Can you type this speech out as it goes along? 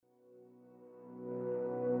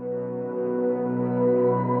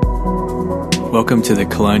Welcome to the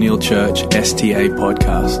Colonial Church STA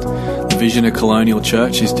podcast. The vision of Colonial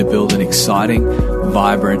Church is to build an exciting,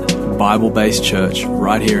 vibrant, Bible-based church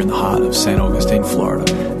right here in the heart of St. Augustine, Florida.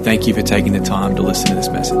 Thank you for taking the time to listen to this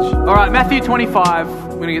message. All right, Matthew 25. We're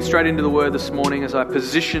going to get straight into the word this morning as I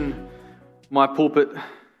position my pulpit.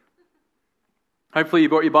 Hopefully you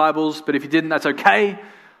brought your Bibles, but if you didn't, that's okay.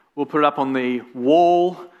 We'll put it up on the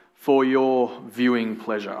wall for your viewing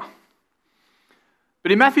pleasure.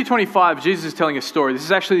 But in Matthew 25, Jesus is telling a story. This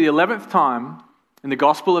is actually the 11th time in the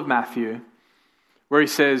Gospel of Matthew where he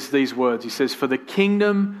says these words. He says, "For the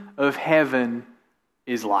kingdom of heaven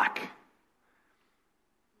is like."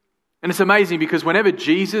 And it's amazing because whenever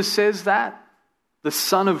Jesus says that, the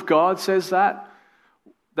Son of God says that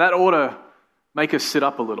ought to make us sit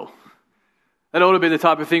up a little. That ought to be the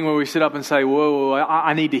type of thing where we sit up and say, whoa,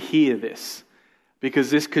 I need to hear this, because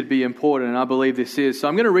this could be important, and I believe this is. So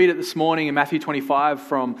I'm going to read it this morning in Matthew 25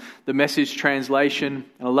 from the Message translation.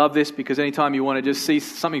 And I love this because anytime you want to just see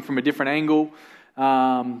something from a different angle,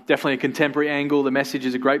 definitely a contemporary angle, the Message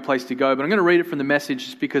is a great place to go. But I'm going to read it from the Message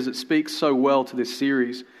just because it speaks so well to this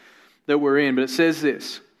series that we're in. But it says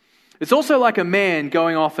this: "It's also like a man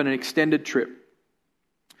going off on an extended trip.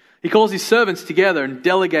 He calls his servants together and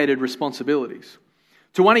delegated responsibilities.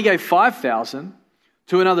 To one he gave 5,000,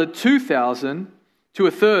 to another 2,000, to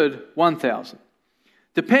a third 1,000,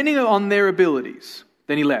 depending on their abilities.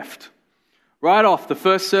 Then he left. Right off, the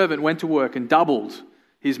first servant went to work and doubled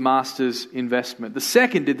his master's investment. The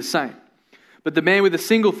second did the same. But the man with a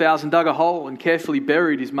single thousand dug a hole and carefully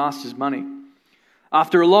buried his master's money.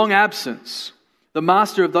 After a long absence, the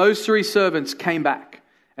master of those three servants came back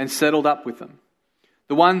and settled up with them.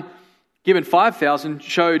 The one given 5,000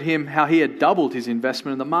 showed him how he had doubled his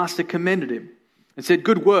investment, and the master commended him and said,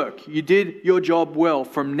 'Good work, you did your job well.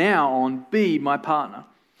 From now on, be my partner.'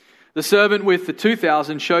 The servant with the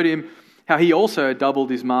 2,000 showed him how he also had doubled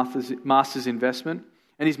his master's investment,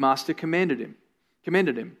 and his master commended him.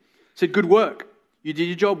 Said, 'Good work, you did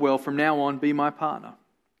your job well. From now on, be my partner.'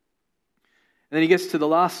 And then he gets to the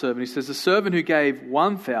last servant. He says, the servant who gave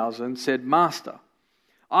 1,000 said, 'Master,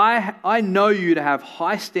 I know you to have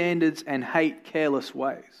high standards and hate careless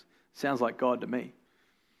ways.'" Sounds like God to me.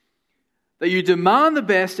 "That you demand the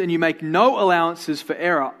best and you make no allowances for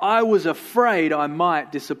error. I was afraid I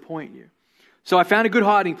might disappoint you. So I found a good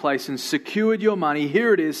hiding place and secured your money.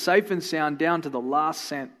 Here it is, safe and sound down to the last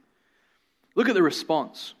cent." Look at the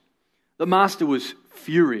response. The master was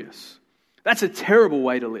furious. That's a terrible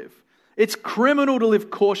way to live. It's criminal to live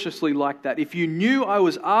cautiously like that. If you knew I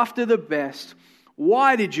was after the best,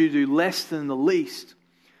 why did you do less than the least?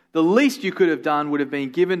 The least you could have done would have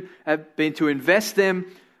been to invest them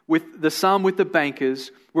with the sum with the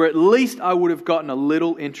bankers, where at least I would have gotten a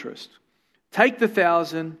little interest. Take the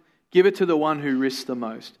 1,000, give it to the one who risks the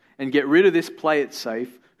most, and get rid of this play it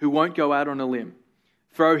safe who won't go out on a limb.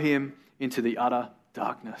 Throw him into the utter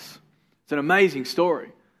darkness." It's an amazing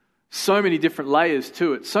story. So many different layers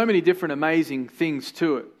to it, so many different amazing things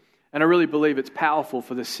to it. And I really believe it's powerful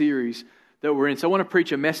for the series that we're in. So I want to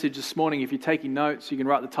preach a message this morning. If you're taking notes, you can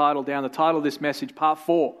write the title down. The title of this message, part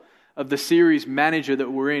 4 of the series Manager that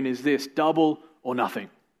we're in, is this: Double or Nothing.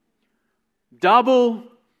 Double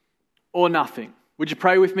or nothing. Would you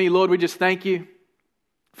pray with me? Lord, we just thank you,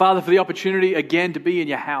 Father, for the opportunity again to be in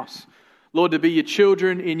your house. Lord, to be your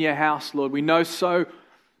children in your house, Lord. We know so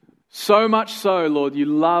much so, Lord, you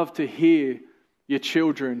love to hear your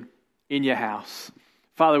children in your house.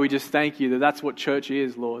 Father, we just thank you that that's what church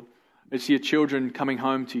is, Lord. It's your children coming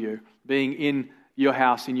home to you, being in your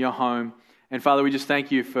house, in your home. And Father, we just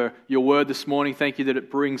thank you for your word this morning. Thank you that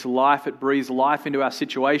it brings life. It breathes life into our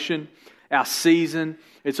situation, our season.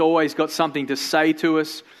 It's always got something to say to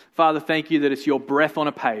us. Father, thank you that it's your breath on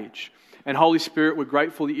a page. And Holy Spirit, we're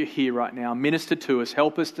grateful that you're here right now. Minister to us.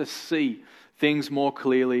 Help us to see things more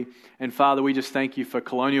clearly. And Father, we just thank you for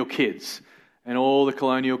Colonial Kids and all the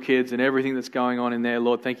Colonial Kids and everything that's going on in there.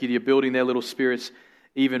 Lord, thank you that you're building their little spirits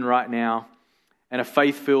even right now. And a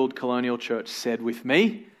faith-filled Colonial Church said with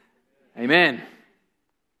me, amen.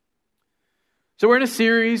 So we're in a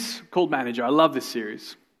series called Manager. I love this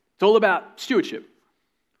series. It's all about stewardship.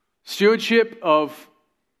 Stewardship of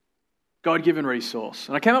God-given resource.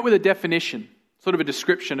 And I came up with a definition, sort of a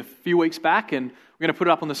description a few weeks back, and we're going to put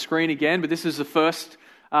it up on the screen again, but this is the first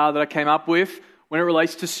that I came up with when it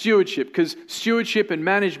relates to stewardship, because stewardship and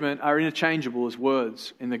management are interchangeable as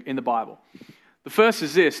words in the Bible. The first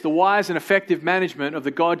is this: the wise and effective management of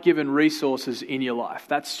the God-given resources in your life.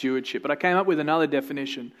 That's stewardship. But I came up with another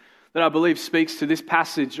definition that I believe speaks to this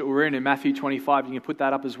passage that we're in Matthew 25. You can put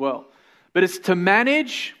that up as well. But it's to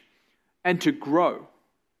manage and to grow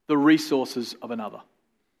the resources of another.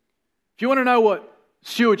 If you want to know what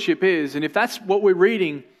stewardship is, and if that's what we're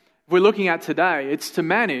reading, we're looking at today, it's to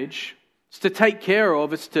manage, it's to take care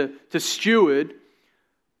of, it's to steward.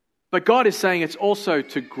 But God is saying it's also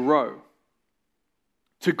to grow.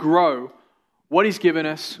 To grow what He's given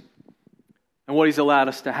us and what He's allowed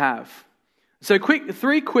us to have. So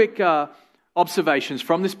three quick observations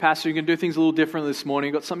from this passage. We're going to do things a little differently this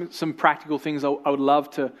morning. I've got some practical things I would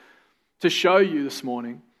love to show you this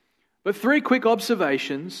morning. But three quick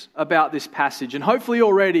observations about this passage. And hopefully you're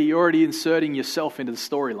already inserting yourself into the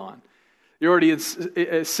storyline. You're already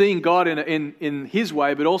seeing God in His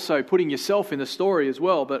way, but also putting yourself in the story as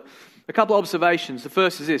well. But a couple of observations. The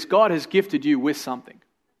first is this: God has gifted you with something.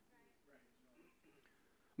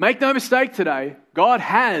 Make no mistake today, God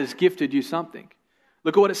has gifted you something.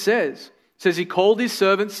 Look at what it says. It says He called His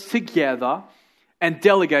servants together and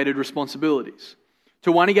delegated responsibilities.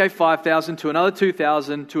 To one He gave 5,000, to another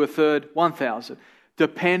 2,000, to a third 1,000,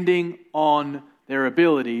 depending on their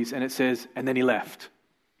abilities. And it says, and then He left.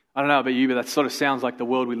 I don't know about you, but that sort of sounds like the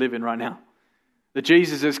world we live in right now. That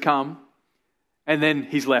Jesus has come, and then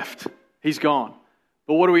He's left. He's gone.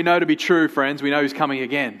 But what do we know to be true, friends? We know He's coming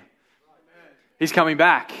again. He's coming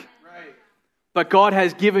back. But God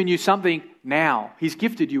has given you something now. He's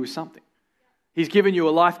gifted you with something. He's given you a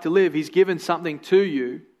life to live. He's given something to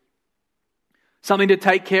you. Something to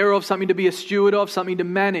take care of, something to be a steward of, something to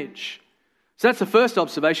manage. So that's the first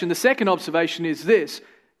observation. The second observation is this: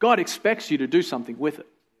 God expects you to do something with it.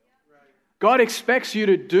 God expects you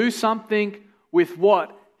to do something with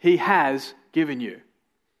what He has given you.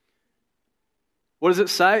 What does it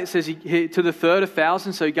say? It says he to the third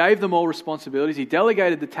 1,000, so He gave them all responsibilities. He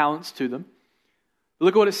delegated the talents to them.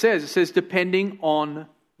 Look at what it says. It says, depending on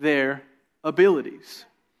their abilities.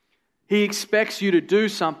 He expects you to do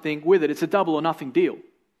something with it. It's a double or nothing deal.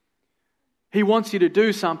 He wants you to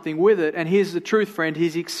do something with it. And here's the truth, friend.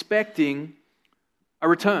 He's expecting a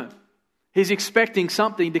return. He's expecting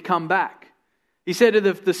something to come back. He said to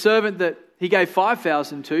the servant that He gave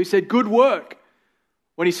 5,000 to, He said, good work.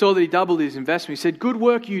 When he saw that he doubled his investment, he said, good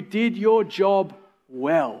work, you did your job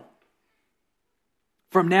well.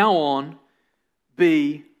 From now on,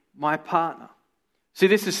 be my partner. See,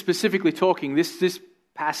 this is specifically talking, this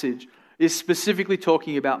passage is specifically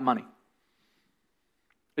talking about money.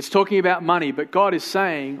 It's talking about money, but God is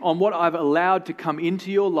saying, on what I've allowed to come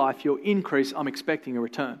into your life, your increase, I'm expecting a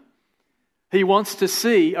return. He wants to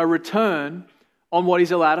see a return on what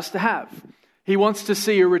He's allowed us to have. He wants to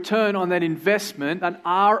see a return on that investment, an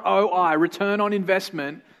ROI, return on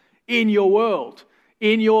investment in your world,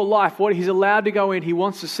 in your life. What He's allowed to go in, He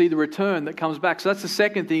wants to see the return that comes back. So that's the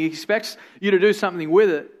second thing. He expects you to do something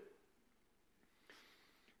with it.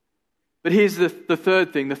 But here's the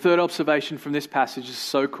third thing. The third observation from this passage is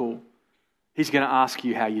so cool. He's going to ask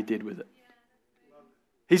you how you did with it.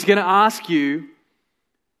 He's going to ask you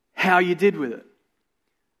how you did with it.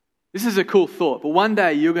 This is a cool thought, but one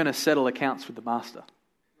day you're going to settle accounts with the Master.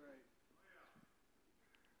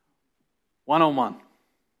 One-on-one.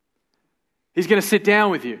 He's going to sit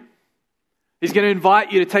down with you. He's going to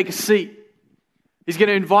invite you to take a seat. He's going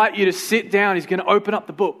to invite you to sit down. He's going to open up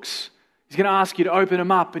the books. He's going to ask you to open them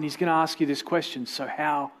up, and He's going to ask you this question: so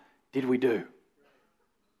how did we do?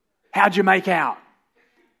 How'd you make out?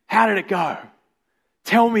 How did it go?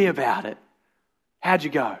 Tell me about it. How'd you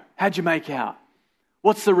go? How'd you make out?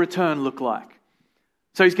 What's the return look like?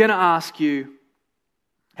 So He's going to ask you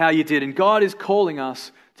how you did. And God is calling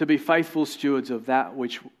us to be faithful stewards of that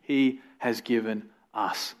which He has given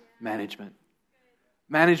us. Management.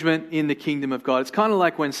 Management in the kingdom of God. It's kind of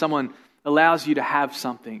like when someone allows you to have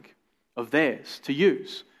something of theirs to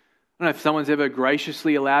use. I don't know if someone's ever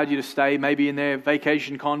graciously allowed you to stay maybe in their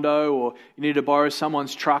vacation condo, or you need to borrow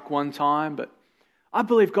someone's truck one time. But I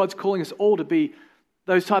believe God's calling us all to be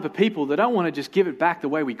those type of people that don't want to just give it back the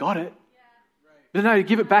way we got it. But no,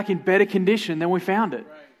 give it back in better condition than we found it.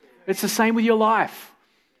 It's the same with your life.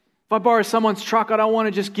 If I borrow someone's truck, I don't want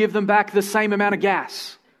to just give them back the same amount of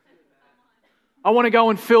gas. I want to go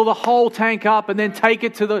and fill the whole tank up and then take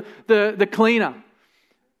it to the cleaner.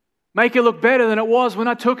 Make it look better than it was when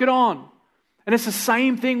I took it on. And it's the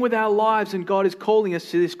same thing with our lives, and God is calling us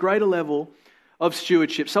to this greater level of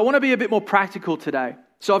stewardship. So I want to be a bit more practical today.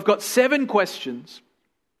 So I've got 7 questions.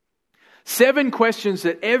 7 questions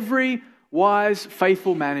that every wise,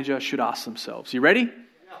 faithful manager should ask themselves. You ready?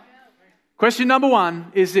 Yeah. Question number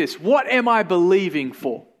 1 is this: what am I believing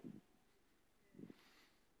for?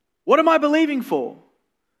 What am I believing for?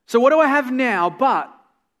 So what do I have now, but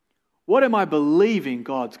what am I believing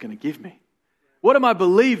God's going to give me? What am I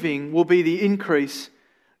believing will be the increase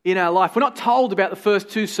in our life? We're not told about the first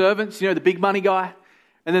 2 servants, the big money guy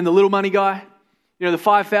and then the little money guy. the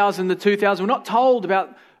 5,000, the 2,000. We're not told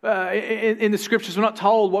about, in the scriptures, we're not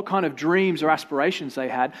told what kind of dreams or aspirations they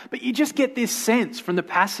had. But you just get this sense from the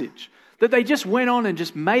passage that they just went on and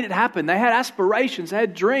just made it happen. They had aspirations, they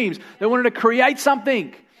had dreams. They wanted to create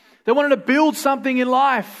something. They wanted to build something in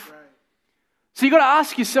life. So you've got to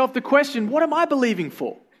ask yourself the question, what am I believing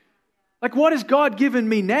for? Like, what has God given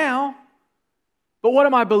me now? But what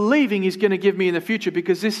am I believing He's going to give me in the future?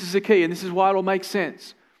 Because this is the key, and this is why it'll make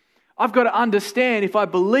sense. I've got to understand, if I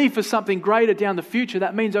believe for something greater down the future,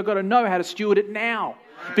 that means I've got to know how to steward it now.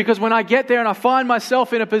 Because when I get there and I find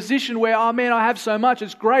myself in a position where, oh man, I have so much,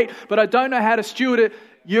 it's great, but I don't know how to steward it,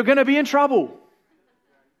 you're going to be in trouble.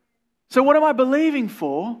 So what am I believing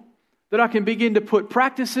for? That I can begin to put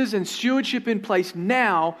practices and stewardship in place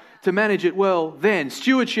now to manage it well then.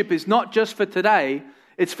 Stewardship is not just for today,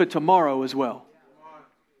 it's for tomorrow as well.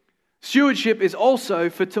 Stewardship is also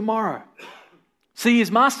for tomorrow. See,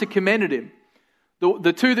 his master commended him.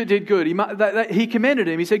 The two that did good, he commended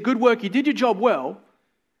him. He said, good work, you did your job well.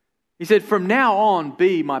 He said, from now on,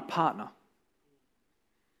 be my partner.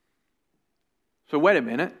 So wait a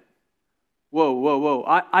minute. Whoa.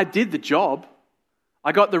 I did the job.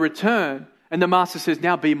 I got the return. And the master says,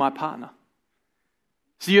 now be my partner.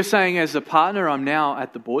 So you're saying as a partner, I'm now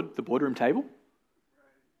at the boardroom table?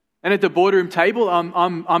 And at the boardroom table,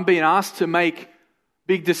 I'm being asked to make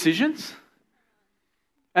big decisions?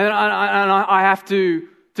 And I have to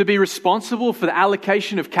be responsible for the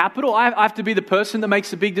allocation of capital? I have to be the person that makes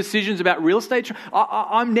the big decisions about real estate?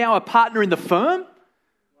 I'm now a partner in the firm? Wow.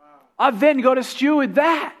 I've then got to steward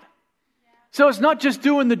that. So it's not just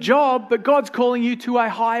doing the job, but God's calling you to a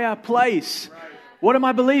higher place. Right. What am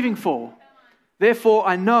I believing for? Therefore,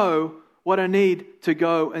 I know what I need to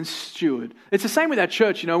go and steward. It's the same with our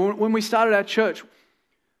church. When we started our church,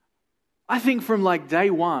 I think from like day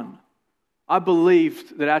one, I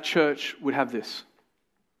believed that our church would have this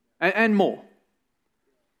and more.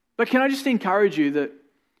 But can I just encourage you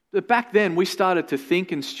that back then we started to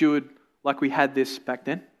think and steward like we had this back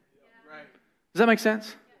then? Does that make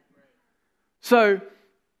sense? So,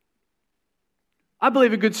 I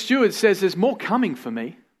believe a good steward says there's more coming for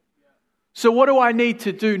me. So what do I need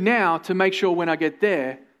to do now to make sure when I get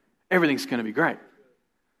there, everything's going to be great?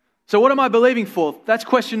 So what am I believing for? That's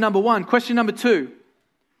question number one. Question number two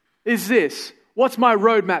is this. What's my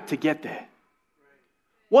roadmap to get there?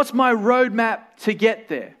 What's my roadmap to get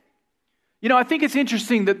there? I think it's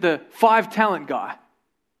interesting that the 5-talent guy,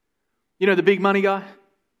 the big money guy,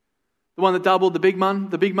 the one that doubled the big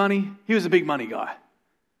money, he was a big money guy.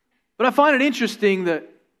 But I find it interesting that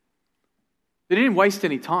he didn't waste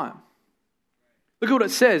any time. Look at what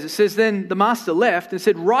it says. It says, then the master left and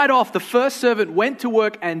said, right off, the first servant went to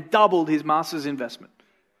work and doubled his master's investment.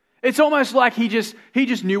 It's almost like he just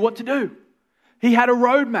knew what to do. He had a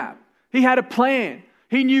roadmap. He had a plan.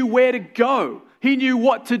 He knew where to go. He knew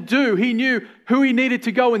what to do. He knew who he needed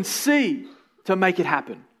to go and see to make it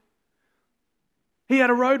happen. He had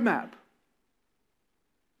a roadmap.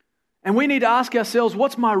 And we need to ask ourselves,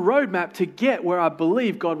 what's my roadmap to get where I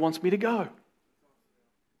believe God wants me to go?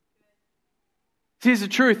 Here's the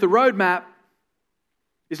truth. The roadmap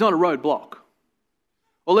is not a roadblock.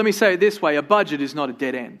 Or let me say it this way, a budget is not a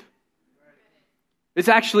dead end. It's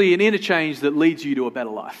actually an interchange that leads you to a better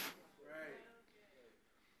life.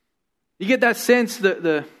 You get that sense that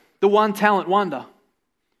the one-talent wonder,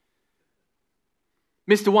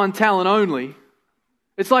 Mr. One Talent only,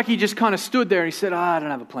 it's like he just kind of stood there and he said, I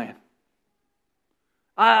don't have a plan.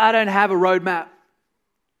 I don't have a roadmap.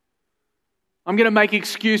 I'm going to make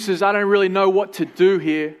excuses. I don't really know what to do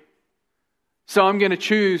here. So I'm going to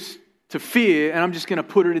choose to fear and I'm just going to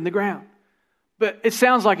put it in the ground. But it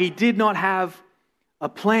sounds like he did not have a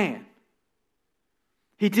plan.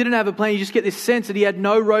 He didn't have a plan. You just get this sense that he had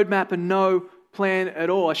no roadmap and no plan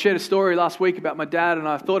at all. I shared a story last week about my dad, and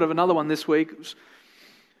I thought of another one this week.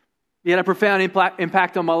 He had a profound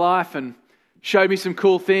impact on my life and showed me some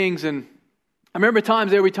cool things. And I remember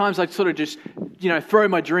every time I'd sort of just, throw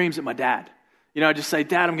my dreams at my dad. Just say,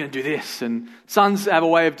 Dad, I'm going to do this. And sons have a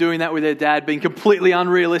way of doing that with their dad, being completely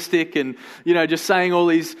unrealistic and, just saying all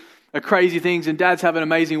these crazy things. And dads have an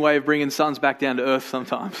amazing way of bringing sons back down to earth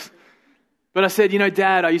sometimes. But I said,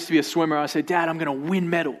 Dad, I used to be a swimmer. I said, Dad, I'm going to win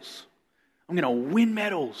medals. I'm going to win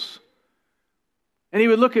medals. And he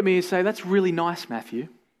would look at me and say, that's really nice, Matthew.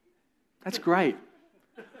 That's great.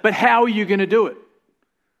 But how are you going to do it?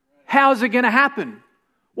 How's it going to happen?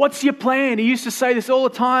 What's your plan? He used to say this all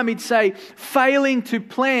the time. He'd say, failing to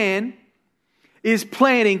plan is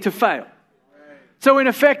planning to fail. So in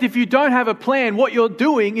effect, if you don't have a plan, what you're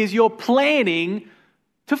doing is you're planning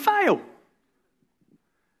to fail.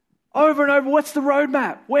 Over and over, what's the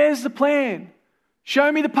roadmap? Where's the plan?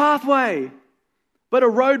 Show me the pathway. But a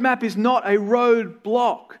roadmap is not a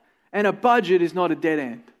roadblock, and a budget is not a dead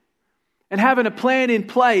end. And having a plan in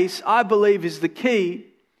place, I believe, is the key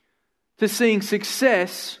to seeing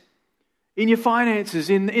success in your finances,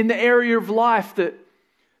 in the area of life that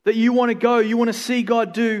you want to go. You want to see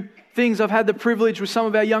God do things. I've had the privilege with some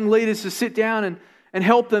of our young leaders to sit down and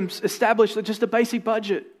help them establish just a basic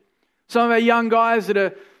budget. Some of our young guys that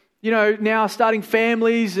are, now starting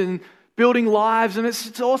families and building lives, and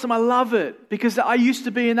it's awesome. I love it because I used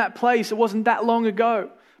to be in that place. It wasn't that long ago.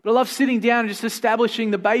 But I love sitting down and just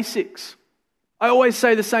establishing the basics. I always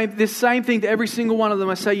say this same thing to every single one of them.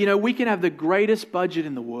 I say, we can have the greatest budget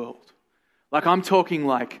in the world. Like I'm talking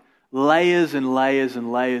like layers and layers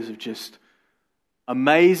and layers of just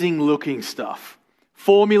amazing looking stuff.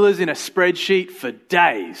 Formulas in a spreadsheet for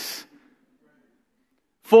days.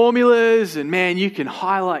 Formulas, and man, you can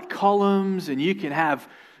highlight columns, and you can have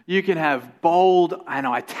bold and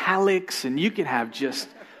italics, and you can have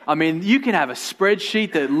you can have a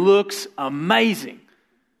spreadsheet that looks amazing.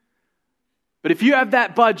 But if you have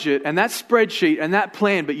that budget and that spreadsheet and that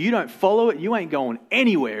plan, but you don't follow it, you ain't going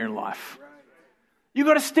anywhere in life. You've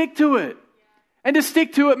got to stick to it. And to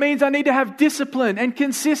stick to it means I need to have discipline and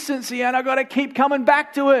consistency, and I've got to keep coming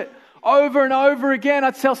back to it over and over again.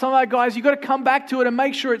 I tell some of our guys, you've got to come back to it and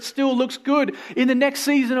make sure it still looks good in the next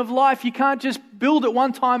season of life. You can't just build it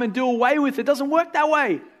one time and do away with it. It doesn't work that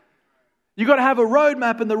way. You've got to have a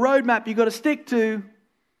roadmap, and the roadmap you've got to stick to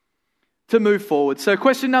move forward. So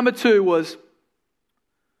question number 2 was,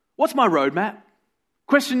 what's my roadmap?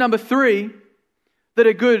 Question number 3 that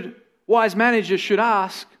a good, wise manager should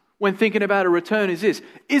ask when thinking about a return is this: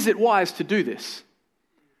 is it wise to do this?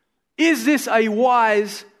 Is this a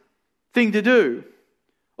wise thing to do?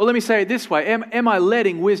 Well, let me say it this way. Am I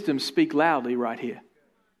letting wisdom speak loudly right here?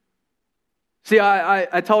 See,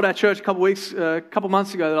 I told our church a couple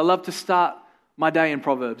months ago that I love to start my day in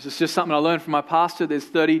Proverbs. It's just something I learned from my pastor. There's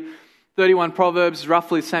 31 Proverbs,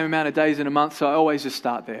 roughly the same amount of days in a month, so I always just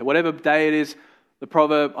start there. Whatever day it is, the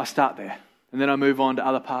proverb, I start there. And then I move on to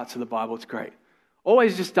other parts of the Bible. It's great.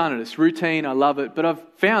 Always just done it. It's routine. I love it. But I've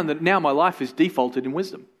found that now my life is defaulted in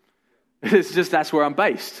wisdom. It's just that's where I'm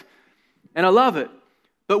based. And I love it.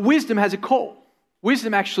 But wisdom has a call.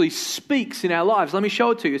 Wisdom actually speaks in our lives. Let me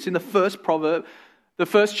show it to you. It's in the first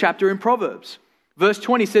chapter in Proverbs. Verse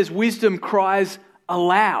 20 says, wisdom cries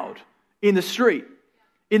aloud in the street.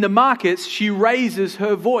 In the markets, she raises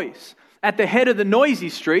her voice. At the head of the noisy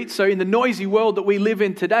street, so in the noisy world that we live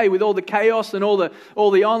in today, with all the chaos and all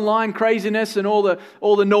the online craziness and all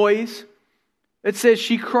the noise, it says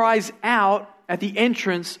she cries out at the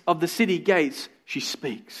entrance of the city gates. She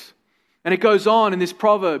speaks. And it goes on in this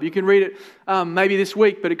proverb. You can read it maybe this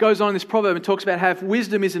week, but it goes on in this proverb and talks about how if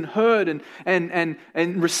wisdom isn't heard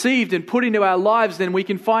and received and put into our lives, then we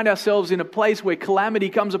can find ourselves in a place where calamity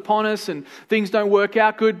comes upon us and things don't work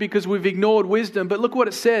out good because we've ignored wisdom. But look what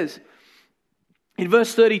it says. In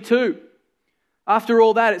verse 32, after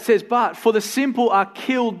all that, it says, but for the simple are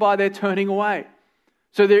killed by their turning away.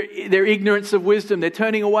 So their ignorance of wisdom, they're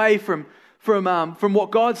turning away from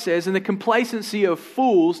what God says, and the complacency of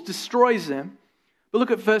fools destroys them. But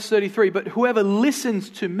look at verse 33, but whoever listens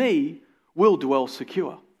to me will dwell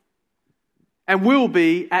secure and will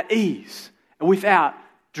be at ease and without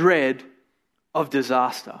dread of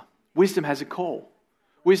disaster. Wisdom has a call.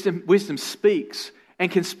 Wisdom speaks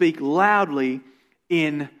and can speak loudly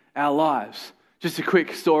in our lives. Just a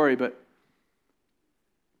quick story, but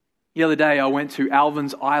the other day I went to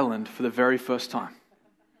Alvin's Island for the very first time.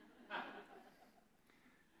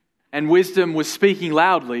 And wisdom was speaking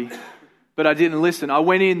loudly, but I didn't listen. I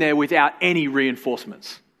went in there without any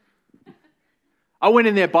reinforcements. I went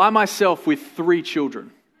in there by myself with 3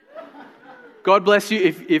 children. God bless you.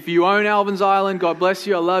 If you own Alvin's Island, God bless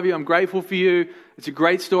you. I love you. I'm grateful for you. It's a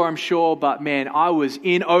great store, I'm sure, but man, I was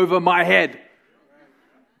in over my head.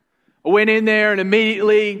 I went in there and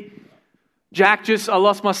immediately, I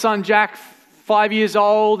lost my son Jack, 5 years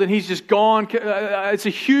old, and he's just gone. It's a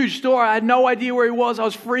huge store. I had no idea where he was. I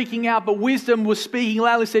was freaking out, but wisdom was speaking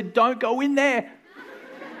loudly, said, don't go in there.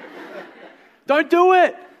 Don't do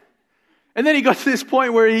it. And then he got to this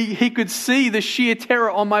point where he could see the sheer terror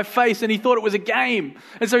on my face, and he thought it was a game.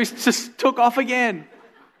 And so he just took off again.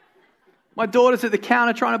 My daughter's at the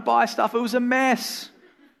counter trying to buy stuff. It was a mess.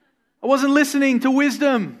 I wasn't listening to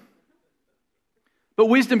wisdom. But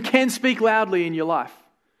wisdom can speak loudly in your life.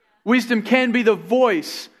 Wisdom can be the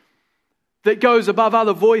voice that goes above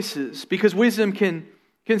other voices, because wisdom can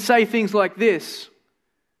say things like this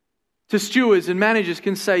to stewards and managers,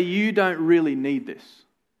 can say, you don't really need this.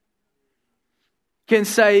 Can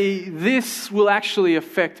say, this will actually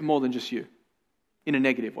affect more than just you. in a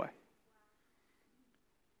negative way.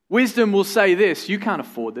 Wisdom will say this: you can't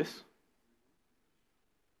afford this.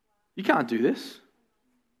 You can't do this.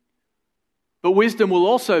 But wisdom will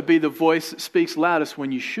also be the voice that speaks loudest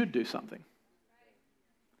when you should do something.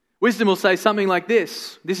 Wisdom will say something like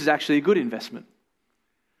this: this is actually a good investment.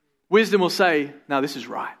 Wisdom will say, no, this is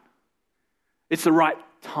right. It's the right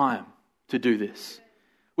time to do this.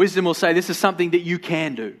 Wisdom will say, this is something that you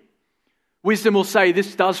can do. Wisdom will say,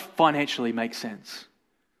 this does financially make sense.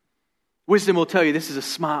 Wisdom will tell you, this is a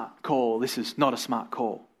smart call, this is not a smart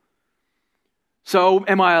call. So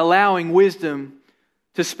am I allowing wisdom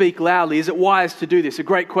to speak loudly? Is it wise to do this? A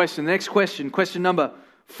great question. The next question, question number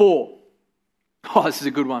 4. Oh, this is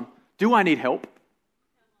a good one. Do I need help?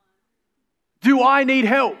 Do I need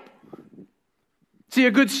help? See,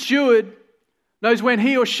 a good steward knows when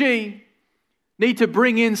he or she need to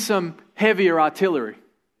bring in some heavier artillery,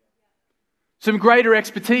 some greater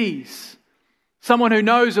expertise, someone who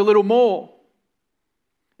knows a little more.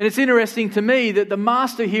 And it's interesting to me that the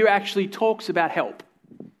master here actually talks about help.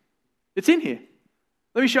 It's in here.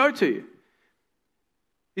 Let me show it to you.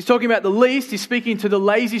 He's talking about the least. He's speaking to the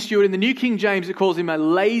lazy steward. In the New King James, it calls him a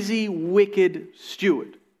lazy, wicked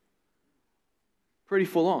steward. Pretty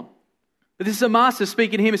full on. But this is a master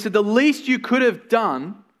speaking to him. He said, the least you could have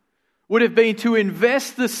done would have been to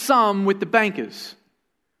invest the sum with the bankers,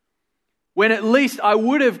 when at least I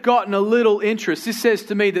would have gotten a little interest. This says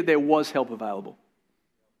to me that there was help available.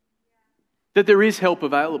 That there is help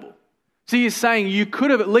available. See, he's saying you could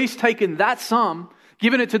have at least taken that sum,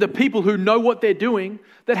 given it to the people who know what they're doing,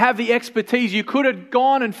 that have the expertise. You could have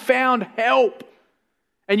gone and found help,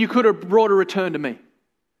 and you could have brought a return to me.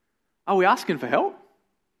 Are we asking for help?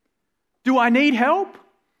 Do I need help?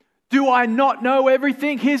 Do I not know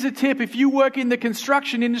everything? Here's a tip. If you work in the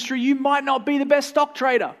construction industry, you might not be the best stock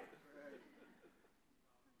trader.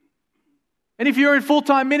 And if you're in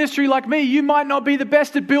full-time ministry like me, you might not be the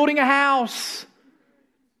best at building a house.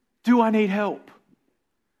 Do I need help?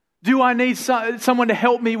 Do I need someone to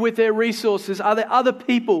help me with their resources? Are there other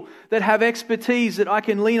people that have expertise that I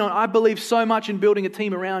can lean on? I believe so much in building a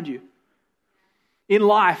team around you. In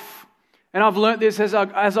life, and I've learnt this as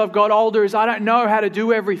I've got older, is I don't know how to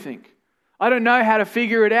do everything. I don't know how to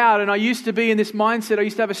figure it out. And I used to be in this mindset. I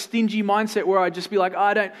used to have a stingy mindset where I'd just be like,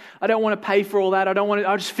 I don't want to pay for all that.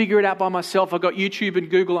 I'll just figure it out by myself. I've got YouTube and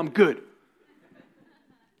Google. I'm good.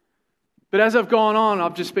 But as I've gone on,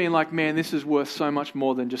 I've just been like, man, this is worth so much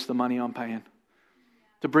more than just the money I'm paying.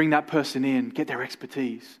 To bring that person in, get their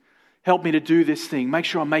expertise. Help me to do this thing. Make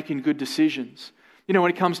sure I'm making good decisions. You know,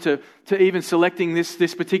 when it comes to even selecting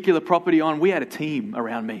this particular property on, we had a team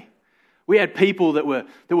around me. We had people that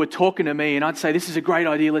were talking to me, and I'd say, this is a great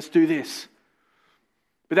idea, let's do this.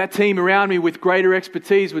 But that team around me with greater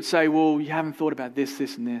expertise would say, well, you haven't thought about this,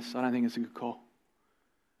 this, and this. I don't think it's a good call.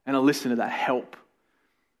 And I'll listen to that help.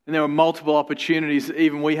 And there were multiple opportunities that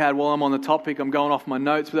even we had while I'm on the topic. I'm going off my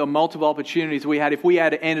notes, but there were multiple opportunities we had. If we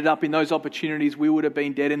had ended up in those opportunities, we would have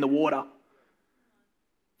been dead in the water.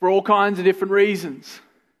 For all kinds of different reasons.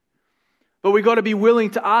 But we've got to be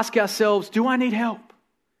willing to ask ourselves, do I need help?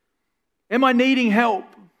 Am I needing help?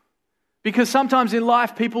 Because sometimes in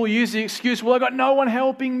life people use the excuse, well, I've got no one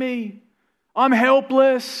helping me. I'm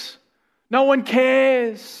helpless. No one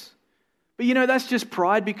cares. But you know, that's just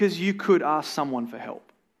pride, because you could ask someone for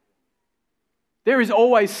help. There is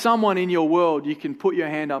always someone in your world you can put your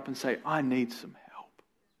hand up and say, I need some help.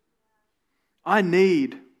 I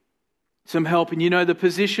need some help. And you know, the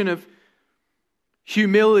position of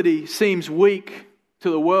humility seems weak to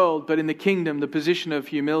the world, but in the kingdom, the position of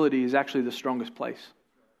humility is actually the strongest place.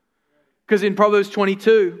 Because in Proverbs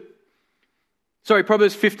 15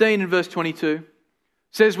 and verse 22,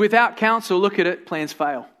 says, without counsel, look at it, plans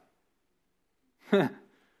fail.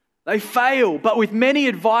 They fail, but with many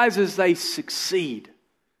advisors, they succeed.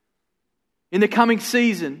 In the coming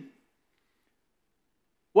season,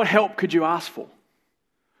 what help could you ask for?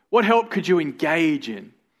 What help could you engage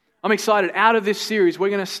in? I'm excited. Out of this series, we're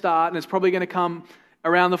going to start, and it's probably going to come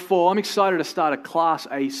around the fall. I'm excited to start a class,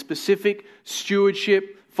 a specific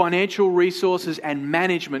stewardship, financial resources, and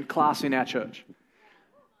management class in our church.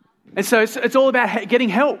 And so it's all about getting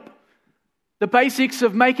help. The basics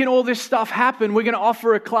of making all this stuff happen. We're going to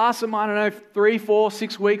offer a class of, I don't know, 3, 4,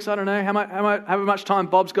 6 weeks. I don't know how much time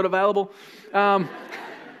Bob's got available. We'll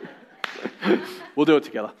do it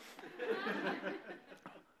together.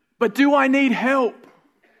 But do I need help?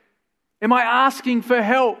 Am I asking for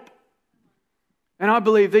help? And I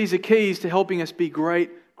believe these are keys to helping us be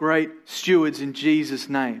great stewards in Jesus'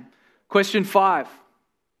 name. Question 5.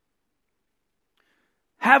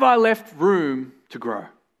 Have I left room to grow?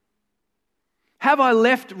 Have I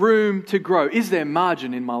left room to grow? Is there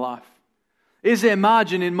margin in my life? Is there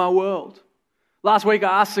margin in my world? Last week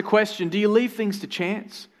I asked the question, do you leave things to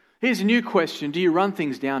chance? Here's a new question. Do you run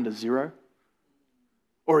things down to zero?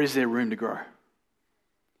 Or is there room to grow?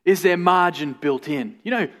 Is there margin built in? You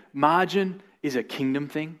know, margin is a kingdom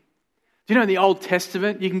thing. Do you know in the Old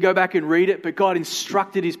Testament, you can go back and read it, but God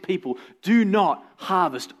instructed his people, do not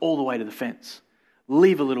harvest all the way to the fence.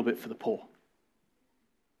 Leave a little bit for the poor.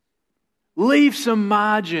 Leave some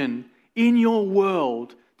margin in your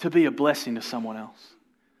world to be a blessing to someone else.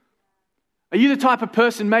 Are you the type of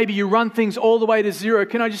person, maybe you run things all the way to zero?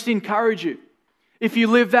 Can I just encourage you? If you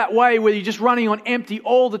live that way where you're just running on empty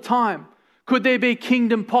all the time, could there be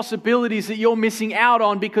kingdom possibilities that you're missing out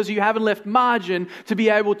on because you haven't left margin to be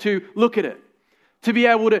able to look at it, to be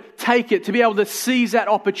able to take it, to be able to seize that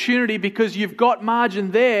opportunity because you've got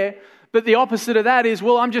margin there? But the opposite of that is,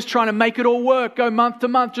 well, I'm just trying to make it all work, go month to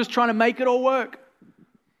month, just trying to make it all work.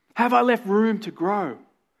 Have I left room to grow?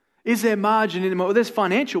 Is there margin in the moment? There's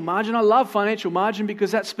financial margin. I love financial margin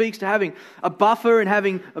because that speaks to having a buffer and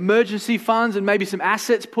having emergency funds and maybe some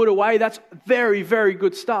assets put away. That's very, very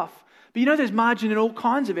good stuff. But you know, there's margin in all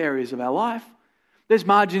kinds of areas of our life. There's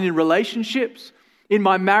margin in relationships. In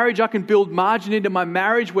my marriage, I can build margin into my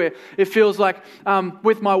marriage where it feels like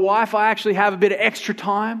with my wife, I actually have a bit of extra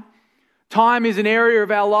time. Time is an area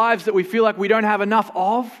of our lives that we feel like we don't have enough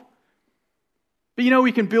of. But you know,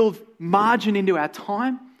 we can build margin into our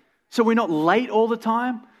time so we're not late all the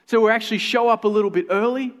time, so we actually show up a little bit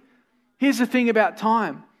early. Here's the thing about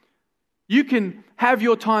time. You can have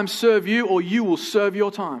your time serve you, or you will serve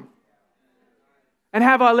your time. And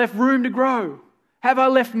have I left room to grow? Have I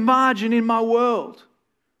left margin in my world?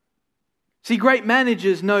 See, great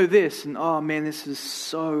managers know this, and oh man, this is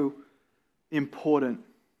so important,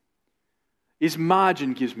 is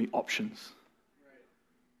margin gives me options.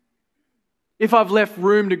 If I've left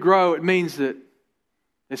room to grow, it means that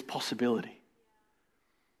there's possibility.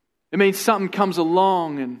 It means something comes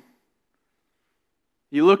along and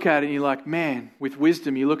you look at it and you're like, man, with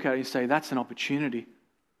wisdom you look at it and you say, that's an opportunity.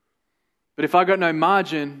 But if I got no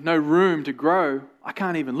margin, no room to grow, I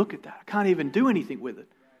can't even look at that. I can't even do anything with it.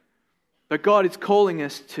 But God is calling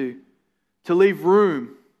us to leave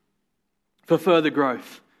room for further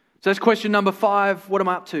growth. So that's question number 5. What am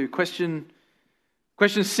I up to? Question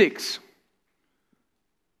 6.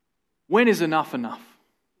 When is enough enough?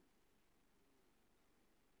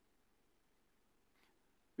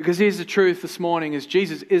 Because here's the truth this morning is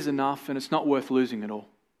Jesus is enough and it's not worth losing at all.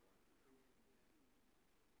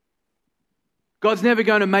 God's never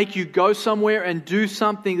going to make you go somewhere and do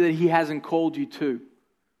something that He hasn't called you to.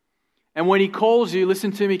 And when He calls you,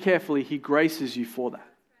 listen to me carefully, He graces you for that.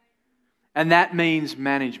 And that means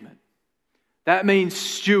management. That means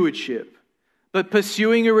stewardship. But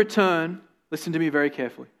pursuing a return, listen to me very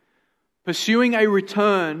carefully, pursuing a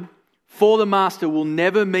return for the Master will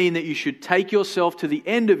never mean that you should take yourself to the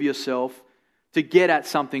end of yourself to get at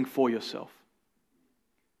something for yourself.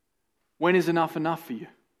 When is enough enough for you?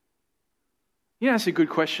 You know, that's a good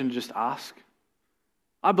question to just ask.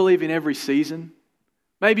 I believe in every season.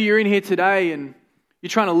 Maybe you're in here today and you're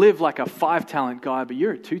trying to live like a 5-talent guy, but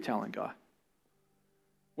you're a 2-talent guy.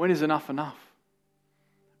 When is enough enough?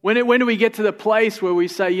 When do we get to the place where we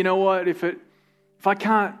say, you know what, if I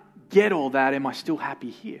can't get all that, am I still happy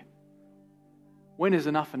here? When is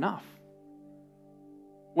enough enough?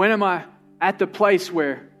 When am I at the place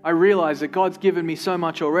where I realize that God's given me so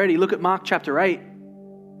much already? Look at Mark chapter 8.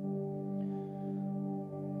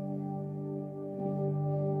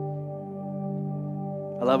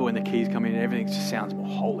 I love it when the keys come in and everything just sounds more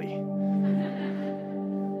holy.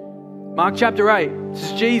 Mark chapter 8,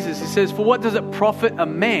 this is Jesus. He says, for what does it profit a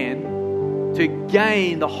man to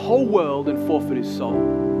gain the whole world and forfeit his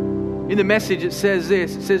soul? In the Message it says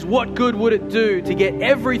this. It says, what good would it do to get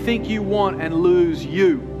everything you want and lose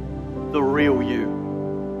you, the real you?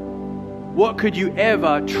 What could you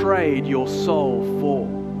ever trade your soul for?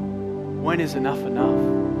 When is enough enough?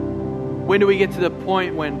 When do we get to the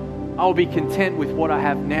point when I'll be content with what I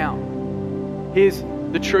have now? Here's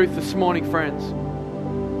the truth this morning, friends.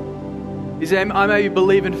 Is that I may be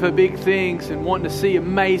believing for big things and wanting to see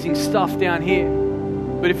amazing stuff down here.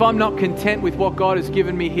 But if I'm not content with what God has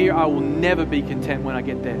given me here, I will never be content when I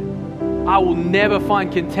get there. I will never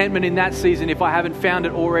find contentment in that season if I haven't found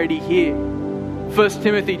it already here. 1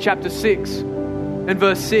 Timothy chapter 6 and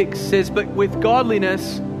verse 6 says, but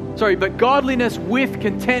godliness with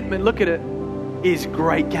contentment, look at it, is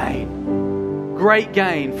great gain. Great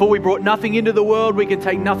gain. For we brought nothing into the world, we can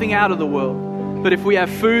take nothing out of the world. But if we have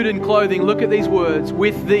food and clothing, look at these words,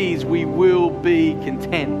 with these we will be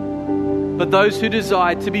content. But those who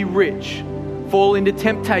desire to be rich fall into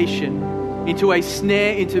temptation, into a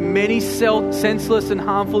snare, into many senseless and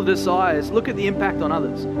harmful desires. Look at the impact on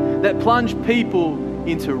others that plunge people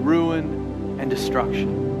into ruin and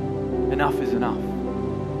destruction. Enough is enough.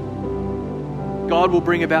 God will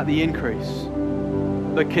bring about the increase,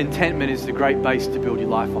 but contentment is the great base to build your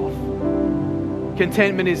life off.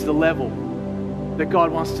 Contentment is the level that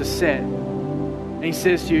God wants to set. And He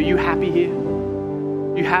says to you, are you happy here?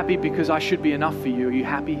 Are you happy because I should be enough for you? Are you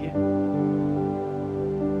happy here?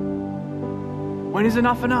 When is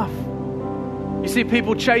enough enough? You see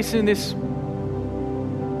people chasing this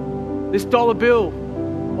dollar bill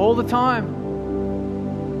all the time.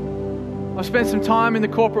 I've spent some time in the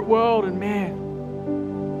corporate world and man,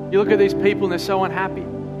 you look at these people and they're so unhappy.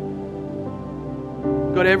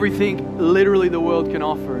 Got everything literally the world can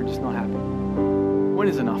offer and just not happy. When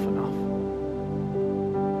is enough enough?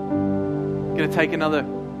 Going to take another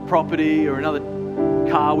property or another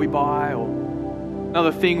car we buy or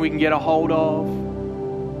another thing we can get a hold of.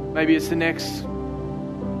 Maybe it's the next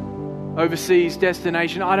overseas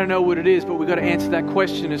destination. I don't know what it is, but we've got to answer that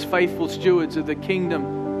question as faithful stewards of the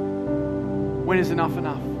kingdom. When is enough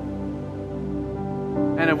enough?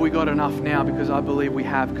 And have we got enough now? Because I believe we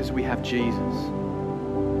have, because we have Jesus.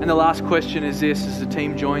 And the last question is this, as the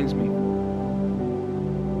team joins me.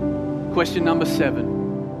 Question number 7.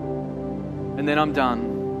 And then I'm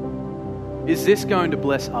done. Is this going to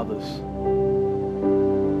bless others?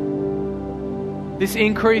 This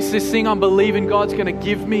increase, this thing I'm believing God's going to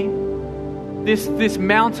give me, this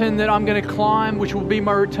mountain that I'm going to climb, which will be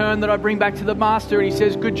my return that I bring back to the Master, and He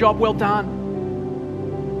says, good job, well done.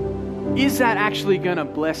 Is that actually going to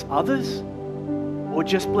bless others or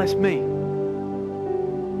just bless me?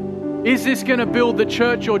 Is this going to build the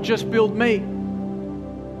church or just build me?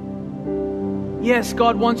 Yes,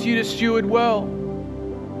 God wants you to steward well.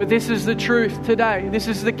 But this is the truth today. This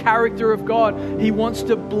is the character of God. He wants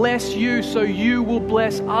to bless you so you will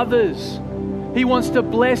bless others. He wants to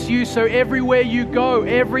bless you so everywhere you go,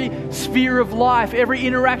 every sphere of life, every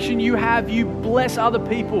interaction you have, you bless other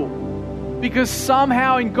people. Because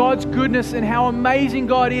somehow in God's goodness and how amazing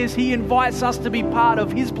God is, He invites us to be part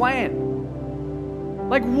of His plan.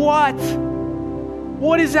 Like what?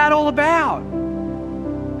 What is that all about?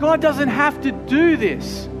 God doesn't have to do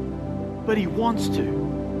this, but He wants to.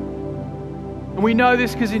 And we know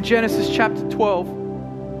this because in Genesis chapter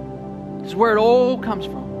 12, this is where it all comes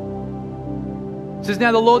from. It says,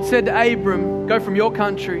 now the Lord said to Abram, go from your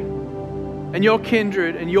country and your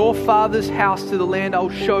kindred and your father's house to the land I'll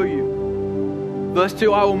show you. Verse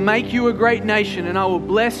 2, I will make you a great nation and I will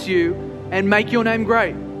bless you and make your name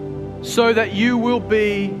great so that you will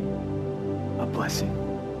be a blessing.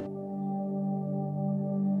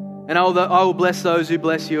 And I will bless those who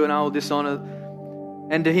bless you and I will dishonor.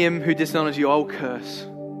 And to him who dishonors you, I will curse.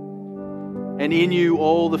 And in you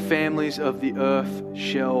all the families of the earth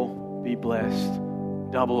shall be blessed.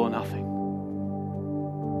 Double or nothing.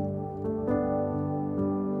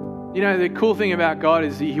 You know, the cool thing about God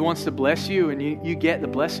is He wants to bless you and you get the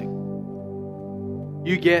blessing.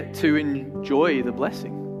 You get to enjoy the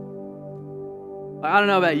blessing. I don't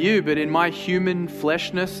know about you, but in my human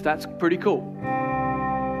fleshness, that's pretty cool.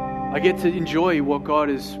 I get to enjoy what God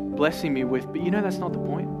is blessing me with, but you know that's not the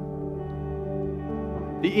point.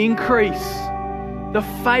 The increase, the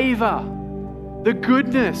favor, the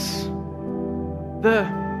goodness,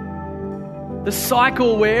 the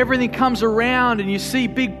cycle where everything comes around and you see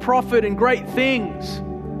big profit and great things.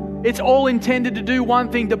 It's all intended to do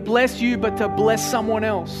one thing, to bless you, but to bless someone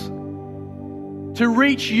else. To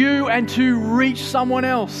reach you and to reach someone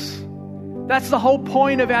else. That's the whole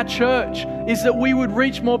point of our church, is that we would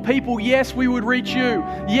reach more people. Yes, we would reach you.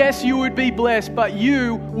 Yes, you would be blessed, but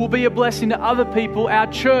you will be a blessing to other people.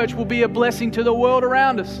 Our church will be a blessing to the world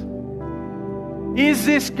around us. Is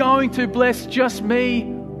this going to bless just me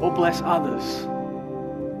or bless others?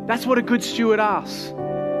 That's what a good steward asks.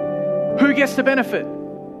 Who gets the benefit?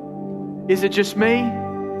 Is it just me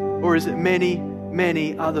or is it many,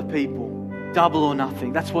 many other people? Double or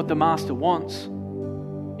nothing. That's what the Master wants.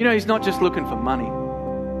 You know, He's not just looking for money.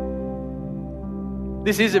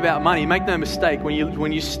 This is about money. Make no mistake.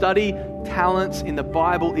 When you study talents in the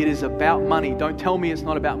Bible, it is about money. Don't tell me it's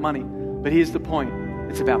not about money. But here's the point.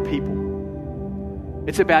 It's about people.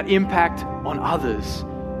 It's about impact on others.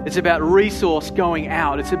 It's about resource going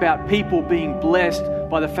out. It's about people being blessed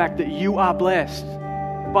by the fact that you are blessed.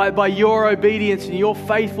 By your obedience and your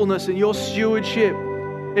faithfulness and your stewardship.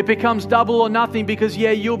 It becomes double or nothing because,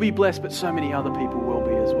 yeah, you'll be blessed, but so many other people will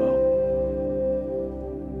be as well.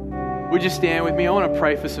 Would you stand with me? I want to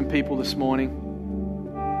pray for some people this morning.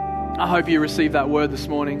 I hope you received that word this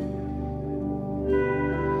morning.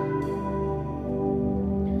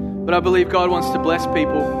 But I believe God wants to bless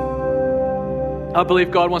people. I believe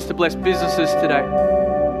God wants to bless businesses today.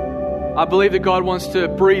 I believe that God wants to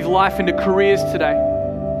breathe life into careers today.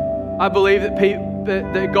 I believe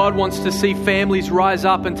that God wants to see families rise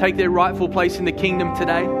up and take their rightful place in the kingdom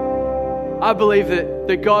today. I believe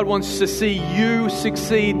that God wants to see you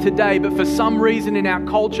succeed today. But for some reason in our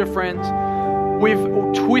culture, friends, we've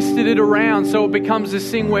twisted it around so it becomes this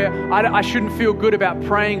thing where I shouldn't feel good about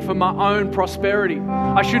praying for my own prosperity.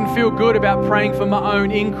 I shouldn't feel good about praying for my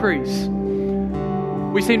own increase.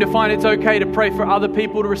 We seem to find it's okay to pray for other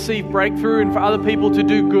people to receive breakthrough and for other people to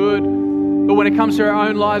do good. But when it comes to our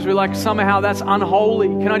own lives, we're like, somehow that's unholy.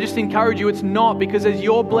 Can I just encourage you? It's not, because as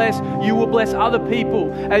you're blessed, you will bless other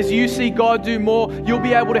people. As you see God do more, you'll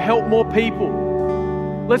be able to help more people.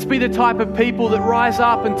 Let's be the type of people that rise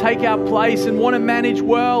up and take our place and want to manage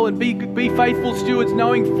well and be faithful stewards,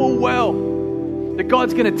 knowing full well that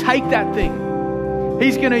God's going to take that thing.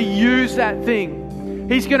 He's going to use that thing.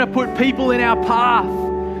 He's going to put people in our path,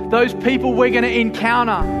 those people we're going to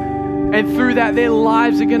encounter. And through that, their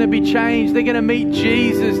lives are going to be changed. They're going to meet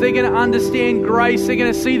Jesus. They're going to understand grace. They're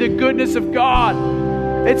going to see the goodness of God.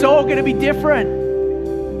 It's all going to be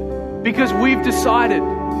different because we've decided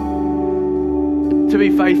to be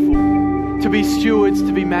faithful, to be stewards,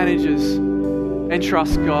 to be managers, and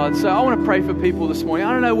trust God. So I want to pray for people this morning.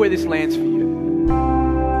 I don't know where this lands for you.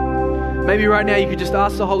 Maybe right now you could just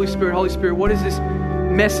ask the Holy Spirit, what is this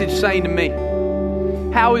message saying to me?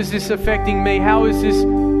 How is this affecting me? How is this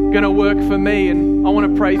going to work for me? And I want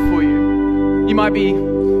to pray for you. You might be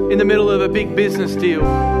in the middle of a big business deal.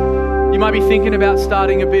 You might be thinking about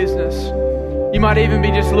starting a business. You might even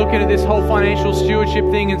be just looking at this whole financial stewardship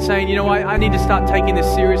thing and saying, you know, I need to start taking this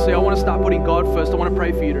seriously. I want to start putting God first. I want to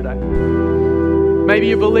pray for you today. Maybe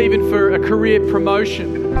you're believing for a career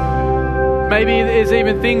promotion. Maybe there's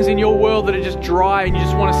even things in your world that are just dry and you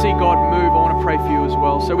just want to see God move. I want to pray for you as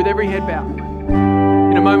well. So with every head bowed,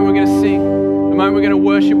 in a moment we're going to sing. In a moment we're going to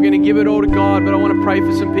worship. We're going to give it all to God. But I want to pray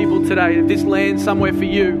for some people today. If this lands somewhere for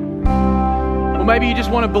you, or maybe you just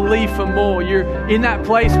want to believe for more. You're in that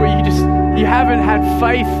place where you haven't had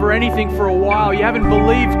faith for anything for a while. You haven't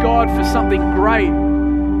believed God for something great.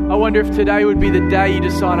 I wonder if today would be the day you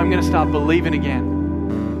decide, I'm going to start believing again.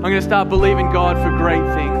 I'm going to start believing God for great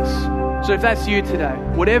things. So if that's you today,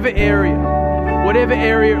 whatever area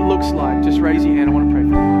it looks like, just raise your hand. I want to pray for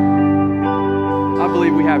you. I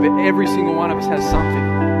believe we have it. Every single one of us has something.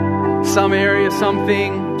 Some area,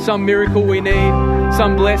 something, some miracle we need,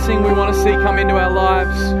 some blessing we want to see come into our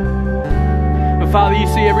lives. But Father, you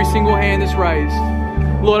see every single hand that's raised.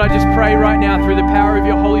 Lord, I just pray right now through the power of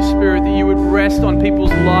your Holy Spirit that you would rest on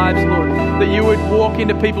people's lives, Lord. That you would walk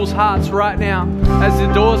into people's hearts right now. As the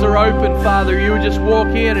doors are open, Father, you would just walk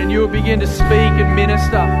in and you would begin to speak and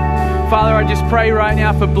minister. Father, I just pray right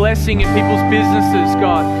now for blessing in people's businesses,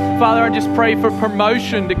 God. Father, I just pray for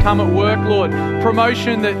promotion to come at work, Lord.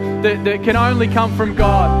 Promotion that can only come from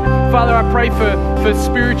God. Father, I pray for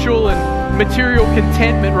spiritual and material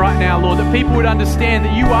contentment right now, Lord, that people would understand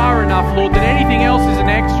that you are enough, Lord, that anything else is an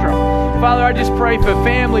extra. Father, I just pray for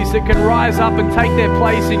families that can rise up and take their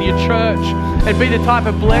place in your church and be the type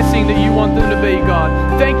of blessing that you want them to be,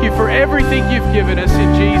 God. Thank you for everything you've given us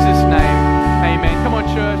in Jesus' name. Amen. Come on,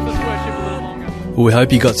 church, let's worship a little longer. Well, we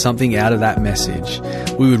hope you got something out of that message.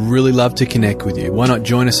 We would really love to connect with you. Why not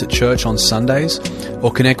join us at church on Sundays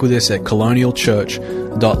or connect with us at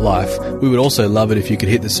colonialchurch.life. We would also love it if you could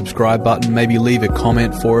hit the subscribe button, maybe leave a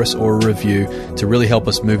comment for us or a review to really help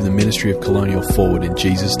us move the ministry of Colonial forward in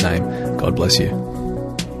Jesus' name. God bless you.